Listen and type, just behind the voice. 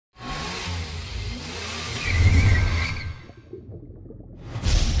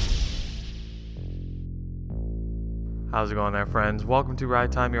How's it going there, friends? Welcome to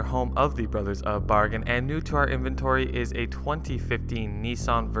Ride Time, your home of the Brothers of Bargain, and new to our inventory is a 2015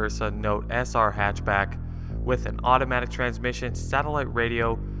 Nissan Versa Note SR hatchback with an automatic transmission, satellite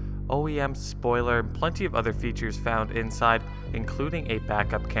radio, OEM spoiler, and plenty of other features found inside, including a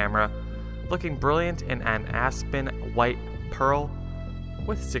backup camera, looking brilliant in an aspen white pearl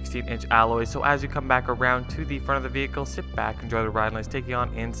with 16-inch alloys. So as you come back around to the front of the vehicle, sit back, enjoy the ride, and let's take you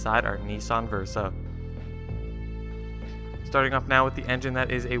on inside our Nissan Versa. Starting off now with the engine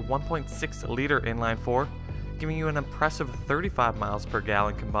that is a 1.6 liter inline-4, giving you an impressive 35 miles per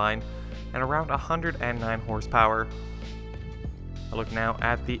gallon combined and around 109 horsepower. A look now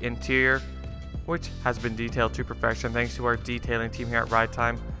at the interior, which has been detailed to perfection thanks to our detailing team here at Ride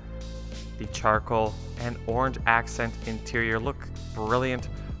Time. The charcoal and orange accent interior look brilliant.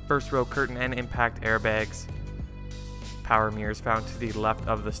 First row curtain and impact airbags. Power mirrors found to the left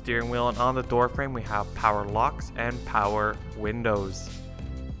of the steering wheel, and on the door frame we have power locks and power windows.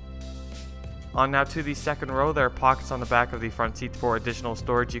 On now to the second row, there are pockets on the back of the front seats for additional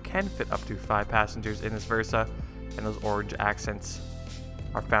storage. You can fit up to 5 passengers in this Versa, and those orange accents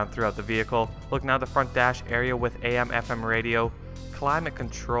are found throughout the vehicle. Look now at the front dash area with AM/FM radio, climate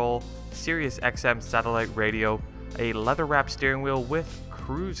control, Sirius XM satellite radio, a leather wrapped steering wheel with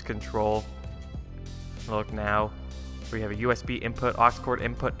cruise control. Look now, we have a USB input, aux cord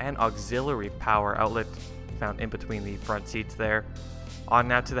input, and auxiliary power outlet found in between the front seats there. On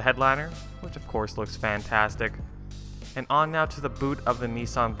now to the headliner, which of course looks fantastic. And on now to the boot of the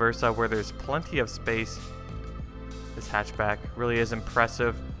Nissan Versa, where there's plenty of space. This hatchback really is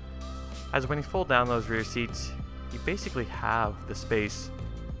impressive, as when you fold down those rear seats, you basically have the space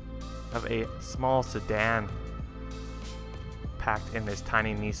of a small sedan packed in this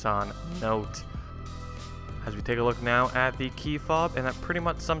tiny Nissan Note. As we take a look now at the key fob, and that pretty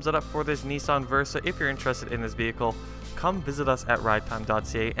much sums it up for this Nissan Versa. If you're interested in this vehicle, come visit us at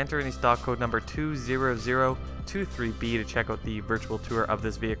ridetime.ca, enter in the stock code number 20023B to check out the virtual tour of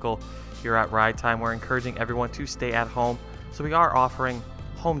this vehicle. Here at Ride Time, we're encouraging everyone to stay at home, so we are offering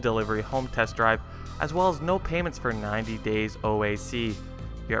home delivery, home test drive, as well as no payments for 90 days OAC.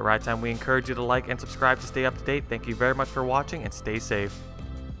 Here at Ride Time, we encourage you to like and subscribe to stay up to date. Thank you very much for watching, and stay safe.